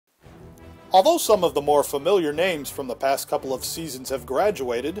Although some of the more familiar names from the past couple of seasons have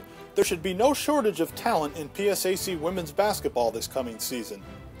graduated, there should be no shortage of talent in PSAC women's basketball this coming season.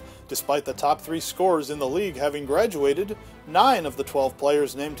 Despite the top 3 scorers in the league having graduated, 9 of the 12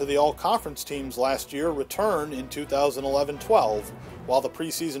 players named to the all-conference teams last year return in 2011-12, while the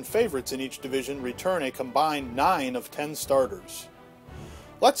preseason favorites in each division return a combined 9 of 10 starters.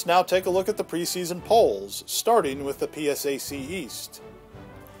 Let's now take a look at the preseason polls, starting with the PSAC East.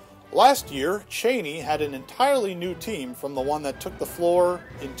 Last year, Cheney had an entirely new team from the one that took the floor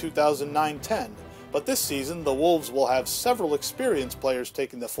in 2009-10, but this season the Wolves will have several experienced players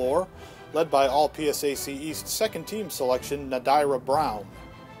taking the floor, led by All-PSAC East second-team selection Nadira Brown.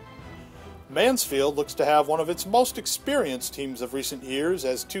 Mansfield looks to have one of its most experienced teams of recent years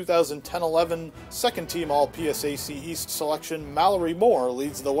as 2010-11 second-team All-PSAC East selection Mallory Moore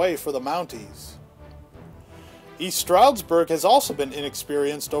leads the way for the Mounties. East Stroudsburg has also been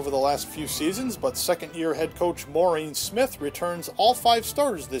inexperienced over the last few seasons, but second-year head coach Maureen Smith returns all 5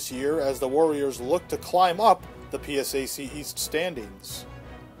 starters this year as the Warriors look to climb up the PSAC East standings.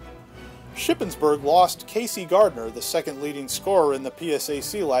 Shippensburg lost Casey Gardner, the second leading scorer in the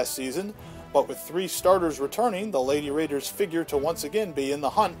PSAC last season, but with 3 starters returning, the Lady Raiders figure to once again be in the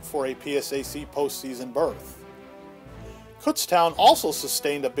hunt for a PSAC postseason berth. Kutztown also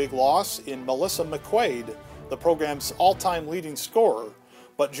sustained a big loss in Melissa McQuaid, the program's all-time leading scorer,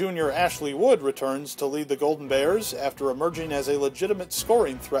 but junior Ashley Wood returns to lead the Golden Bears after emerging as a legitimate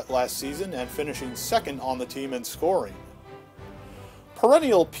scoring threat last season and finishing second on the team in scoring.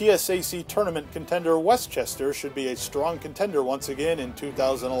 Perennial PSAC tournament contender Westchester should be a strong contender once again in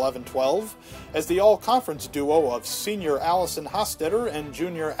 2011-12, as the all-conference duo of senior Allison Hostetter and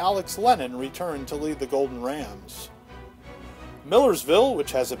junior Alex Lennon return to lead the Golden Rams. Millersville,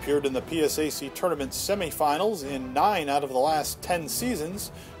 which has appeared in the PSAC tournament semifinals in 9 out of the last 10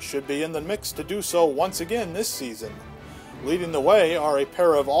 seasons, should be in the mix to do so once again this season. Leading the way are a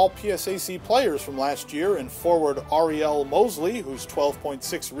pair of all-PSAC players from last year in forward Ariel Mosley, whose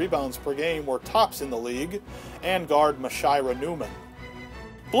 12.6 rebounds per game were tops in the league, and guard Mashira Newman.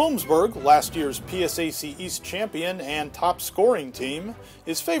 Bloomsburg, last year's PSAC East champion and top scoring team,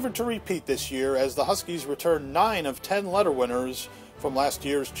 is favored to repeat this year as the Huskies return 9 of 10 letter winners from last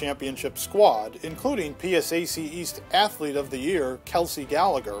year's championship squad, including PSAC East Athlete of the Year Kelsey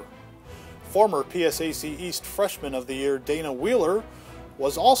Gallagher. Former PSAC East Freshman of the Year Dana Wheeler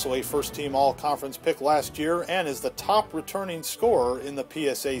was also a first-team all-conference pick last year and is the top returning scorer in the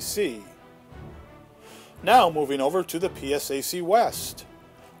PSAC. Now moving over to the PSAC West,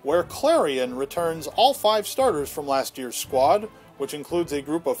 where Clarion returns all 5 starters from last year's squad, which includes a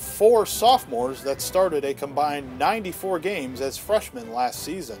group of 4 sophomores that started a combined 94 games as freshmen last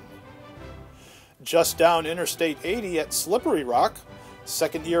season. Just down Interstate 80 at Slippery Rock,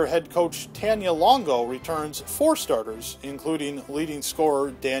 second-year head coach Tanya Longo returns 4 starters, including leading scorer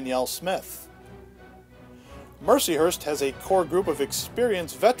Danielle Smith. Mercyhurst has a core group of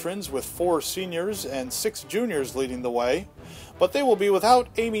experienced veterans with 4 seniors and 6 juniors leading the way, but they will be without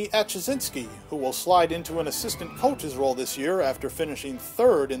Amy Atchzinski, who will slide into an assistant coach's role this year after finishing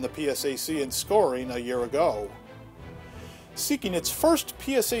 3rd in the PSAC in scoring a year ago. Seeking its first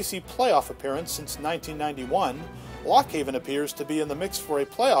PSAC playoff appearance since 1991, Lockhaven appears to be in the mix for a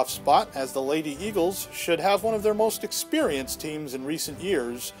playoff spot as the Lady Eagles should have one of their most experienced teams in recent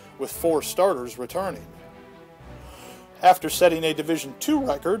years, with 4 starters returning. After setting a Division II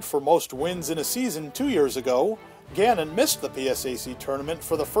record for most wins in a season 2 years ago, Gannon missed the PSAC tournament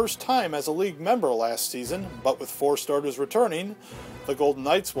for the first time as a league member last season, but with 4 starters returning, the Golden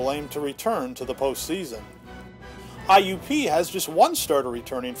Knights will aim to return to the postseason. IUP has just 1 starter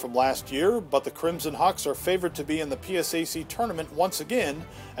returning from last year, but the Crimson Hawks are favored to be in the PSAC tournament once again,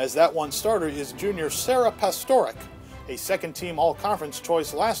 as that 1 starter is junior Sarah Pastorik, a second-team all-conference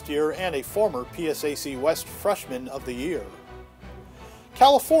choice last year and a former PSAC West Freshman of the Year.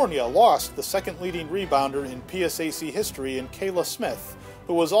 California lost the second leading rebounder in PSAC history in Kayla Smith,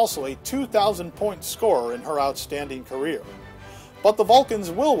 who was also a 2,000-point scorer in her outstanding career. But the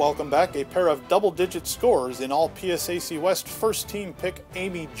Vulcans will welcome back a pair of double-digit scorers in all PSAC West first-team pick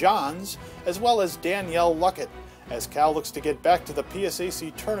Amy Johns, as well as Danielle Luckett, as Cal looks to get back to the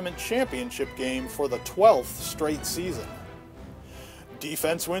PSAC Tournament Championship game for the 12th straight season.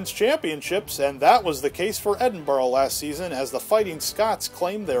 Defense wins championships, and that was the case for Edinburgh last season as the Fighting Scots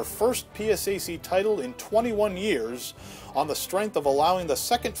claimed their first PSAC title in 21 years on the strength of allowing the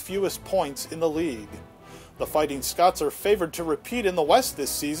second fewest points in the league. The Fighting Scots are favored to repeat in the West this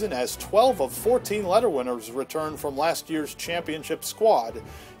season as 12 of 14 letter winners return from last year's championship squad,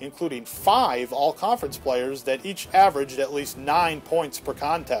 including 5 all-conference players that each averaged at least 9 points per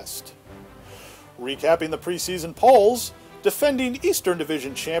contest. Recapping the preseason polls, defending Eastern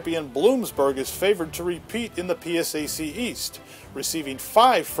Division champion Bloomsburg is favored to repeat in the PSAC East, receiving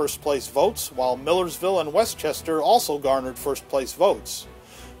 5 first-place votes, while Millersville and Westchester also garnered first-place votes.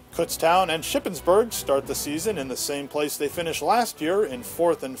 Kutztown and Shippensburg start the season in the same place they finished last year in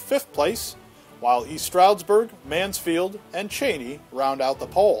 4th and 5th place, while East Stroudsburg, Mansfield, and Cheney round out the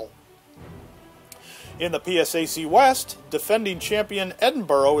poll. In the PSAC West, defending champion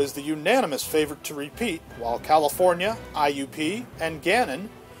Edinboro is the unanimous favorite to repeat, while California, IUP, and Gannon,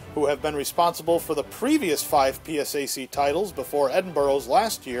 who have been responsible for the previous 5 PSAC titles before Edinboro's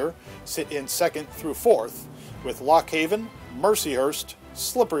last year, sit in 2nd through 4th, with Lock Haven, Mercyhurst,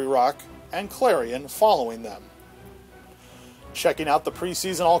 Slippery Rock, and Clarion following them. Checking out the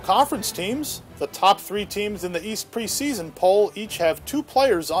preseason all-conference teams, the top 3 teams in the East preseason poll each have 2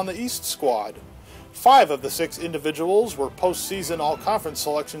 players on the East squad. 5 of the 6 individuals were postseason all-conference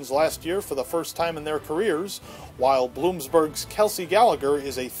selections last year for the first time in their careers, while Bloomsburg's Kelsey Gallagher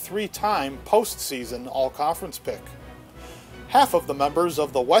is a 3-time postseason all-conference pick. Half of the members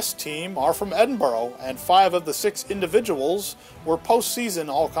of the West team are from Edinboro, and 5 of the 6 individuals were postseason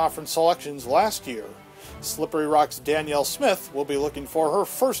all-conference selections last year. Slippery Rock's Danielle Smith will be looking for her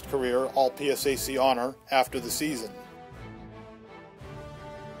first career All-PSAC honor after the season.